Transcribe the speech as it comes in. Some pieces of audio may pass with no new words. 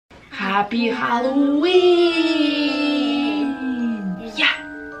Happy Halloween! Yeah!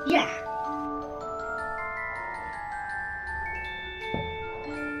 Yeah.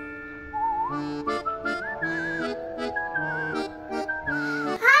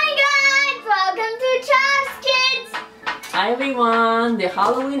 Hi guys! Welcome to Charles Kids! Hi everyone! The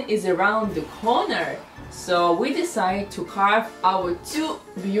Halloween is around the corner. So we decided to carve our two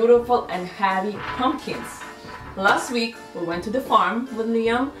beautiful and heavy pumpkins. Last week we went to the farm with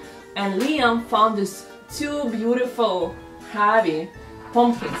Liam and Liam found these two beautiful heavy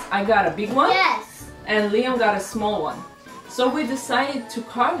pumpkins. I got a big one. Yes. And Liam got a small one. So we decided to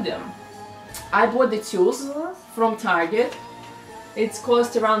carve them. I bought the tools from Target. It's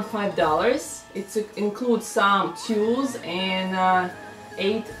cost around $5. It includes some tools and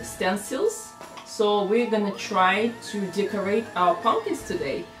 8 stencils. So we're gonna try to decorate our pumpkins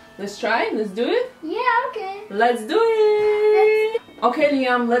today. Let's try it, let's do it? Yeah, okay. Let's do it! Okay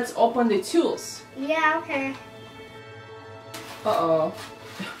Liam, let's open the tools. Yeah, okay. Uh-oh.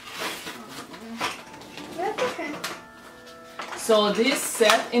 That's okay. So this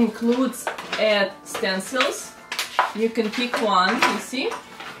set includes 8 stencils. You can pick one, you see?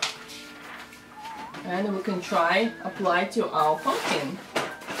 And we can try apply to our pumpkin.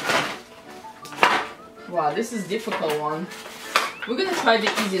 Wow, this is a difficult one. We're gonna try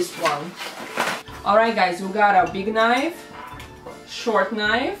the easiest one. Alright guys, we got a big knife, short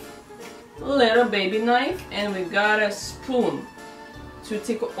knife, little baby knife, and we got a spoon to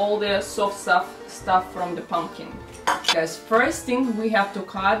take all the soft stuff from the pumpkin. Guys, first thing we have to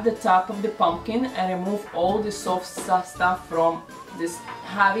cut the top of the pumpkin and remove all the soft stuff from this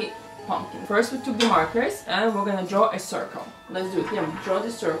heavy pumpkin. First we took the markers and we're gonna draw a circle. Let's do it. Yeah, draw the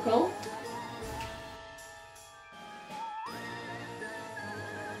circle.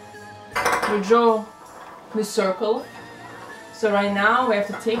 We draw the circle. So right now we have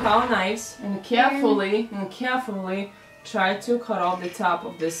to take our knives and carefully try to cut off the top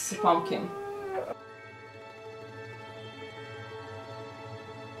of this pumpkin.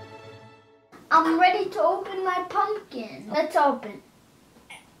 I'm ready to open my pumpkin. Let's open.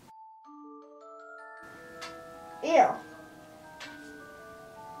 Ew.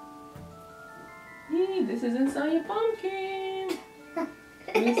 Yee, this is inside your pumpkin.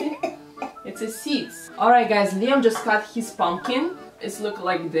 You see? It's a seeds. Alright guys, Liam just cut his pumpkin. It's look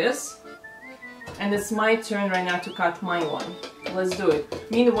like this. And it's my turn right now to cut my one. Let's do it.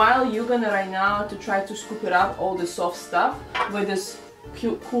 Meanwhile, you're gonna right now to try to scoop it up, all the soft stuff, with this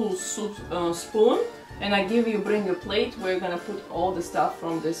cool spoon. And I bring a plate where you're gonna put all the stuff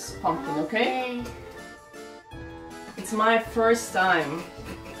from this pumpkin, okay? It's my first time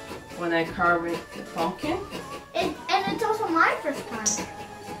when I carve a pumpkin. And it's also my first time.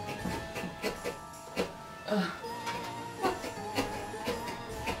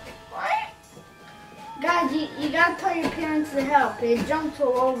 Guys, you gotta tell your parents to help. It jumps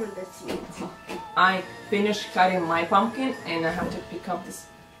all over the seeds. I finished cutting my pumpkin and I have to pick up this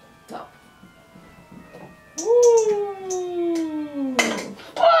top. Ooh.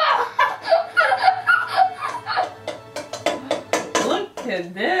 Look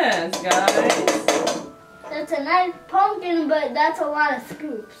at this, guys. That's a nice pumpkin, but that's a lot of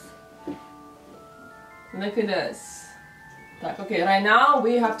scoops. Look at this. Okay, right now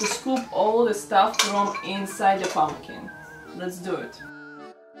we have to scoop all the stuff from inside the pumpkin. Let's do it.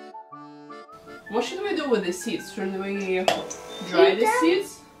 What should we do with the seeds? Should we dry the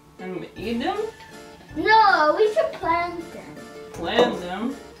seeds and eat them? No, we should plant them. Plant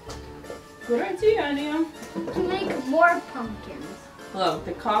them? Good idea, Liam. To make more pumpkins. Look,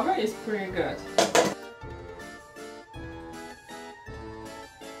 the cover is pretty good.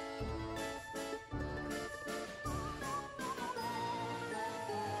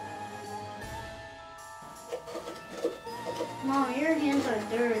 Mom, your hands are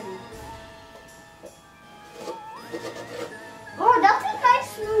dirty. Oh, that's a nice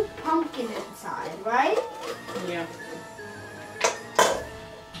smooth pumpkin inside, right? Yeah.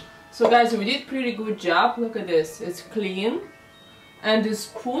 So guys, we did pretty good job. Look at this. It's clean. And the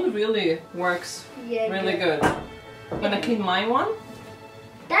spoon really works really good. I'm gonna clean my one.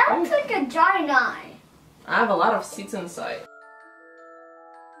 That looks like a giant eye. I have a lot of seeds inside.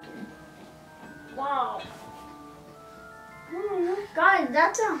 Wow. Guys,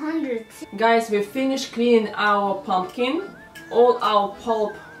 that's 100. Guys, we finished cleaning our pumpkin. All our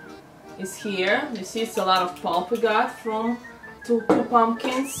pulp is here. You see, it's a lot of pulp we got from two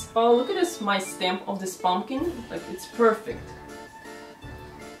pumpkins. Oh, look at this, my stamp of this pumpkin. Like, it's perfect.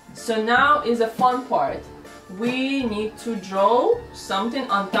 So now is a fun part. We need to draw something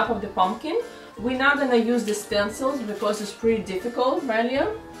on top of the pumpkin. We're not gonna use the stencils because it's pretty difficult, right,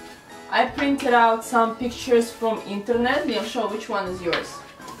 Liam? I printed out some pictures from internet. Liam, show which one is yours.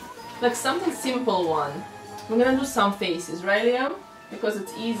 Like something simple one. We're gonna do some faces, right Liam? Because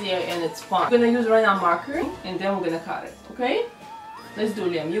it's easier and it's fun. We're gonna use right now marker and then we're gonna cut it, okay? Let's do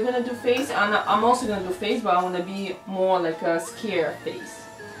Liam. You're gonna do face and I'm also gonna do face, but I wanna be more like a scare face.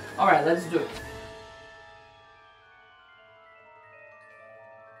 Alright, let's do it.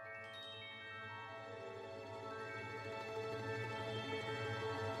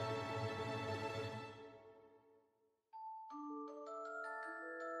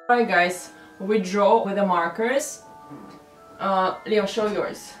 Alright guys, we draw with the markers. Liam, show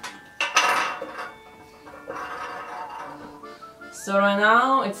yours. So right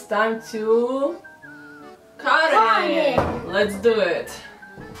now it's time to cut it. Let's do it.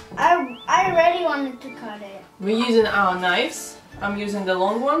 I already wanted to cut it. We're using our knives. I'm using the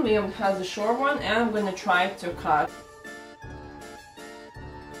long one, Liam has the short one, and I'm gonna try to cut.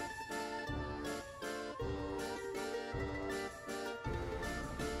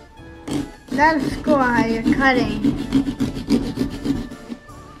 That's cool how you're cutting.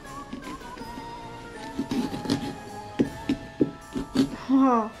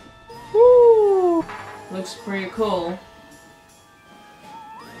 Oh. Woo! Looks pretty cool.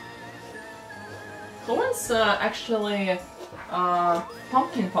 That one's actually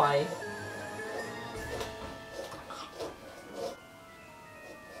pumpkin pie.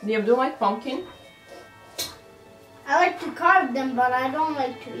 Liam, do you like pumpkin? I like to carve them, but I don't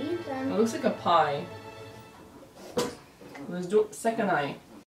like to eat them. It looks like a pie. Let's do second eye.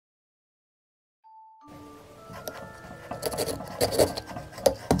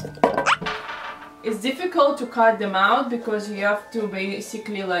 It's difficult to cut them out because you have to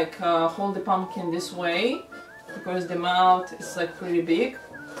basically like hold the pumpkin this way because the mouth is like pretty big.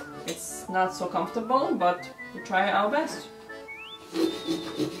 It's not so comfortable, but we try our best.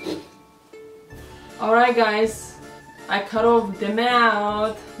 Alright guys, I cut off the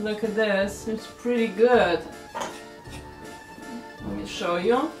mouth. Look at this, it's pretty good. Let me show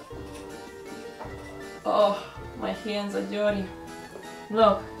you. Oh, my hands are dirty.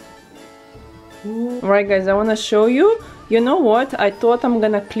 Look. Alright guys, I want to show you. You know what? I thought I'm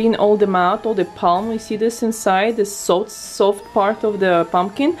gonna clean all the mouth, all the palm. You see this inside, this soft part of the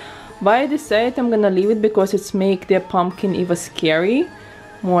pumpkin. But I decided I'm gonna leave it because it's make the pumpkin even scary.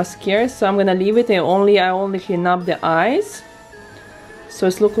 More scary. So I'm gonna leave it and I only clean up the eyes. So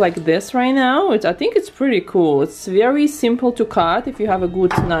it's look like this right now. I think it's pretty cool. It's very simple to cut if you have a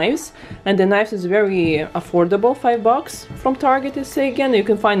good knives. And the knives is very affordable, $5 from Target, I say again. You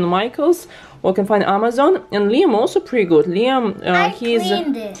can find Michael's or you can find Amazon. And Liam also pretty good. Liam,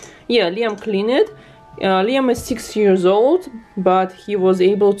 cleaned it. Yeah, Liam cleaned it. Liam is 6 years old, but he was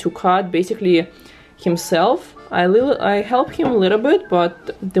able to cut basically himself. I helped him a little bit,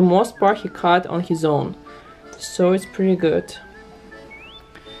 but the most part he cut on his own. So it's pretty good.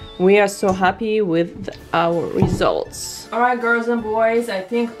 We are so happy with our results. Alright girls and boys, I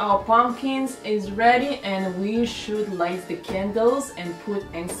think our pumpkins is ready and we should light the candles and put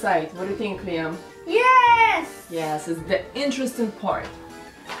inside. What do you think, Liam? Yes! Yes, it's the interesting part.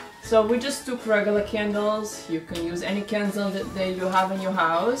 So we just took regular candles. You can use any candle that you have in your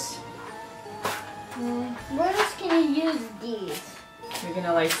house. Where else can you use these? We're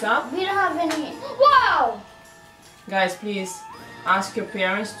gonna light up. We don't have any. Wow! Guys, please ask your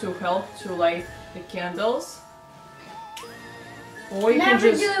parents to help to light the candles. Or you never can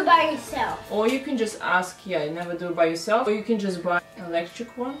just do it by yourself. Or you can just ask, yeah, never do it by yourself. Or you can just buy an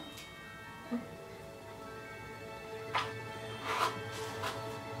electric one.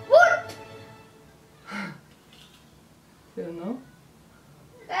 What? You don't know?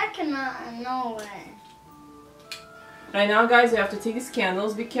 That cannot, no way. Right now, guys, you have to take these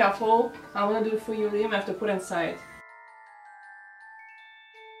candles. Be careful. I'm gonna do it for you, Liam. I have to put inside.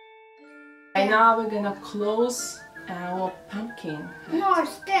 Right now, we're gonna close our pumpkin hat. No, our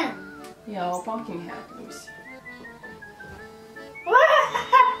stem. Yeah, our pumpkin hat. Let me see.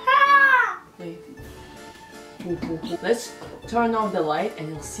 Wait. Let's turn off the light and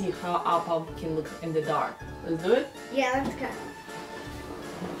you'll see how our pumpkin looks in the dark. Let's do it? Yeah, let's go.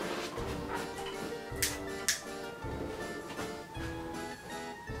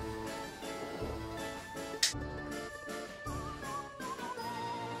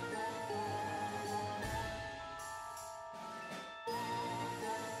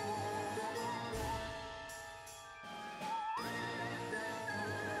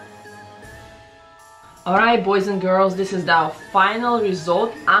 Alright, boys and girls, this is our final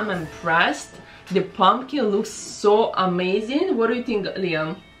result. I'm impressed. The pumpkin looks so amazing. What do you think,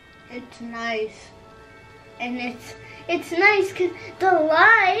 Liam? It's nice. And it's nice because the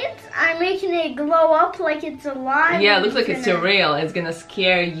lights are making it glow up like it's alive. Yeah, it looks like it's real. It's gonna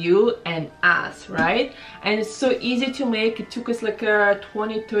scare you and us, right? And it's so easy to make. It took us like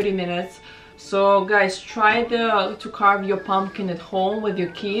 20-30 minutes. So guys, try to carve your pumpkin at home with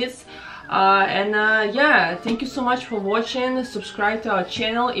your kids. Yeah, thank you so much for watching. Subscribe to our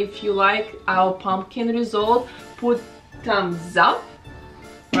channel if you like our pumpkin result. Put thumbs up,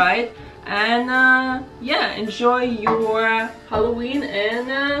 right? And yeah, enjoy your Halloween,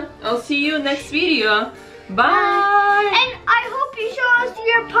 and I'll see you next video. Bye. And I hope you show us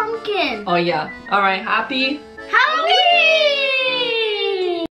your pumpkin. Oh yeah. All right. Happy Halloween!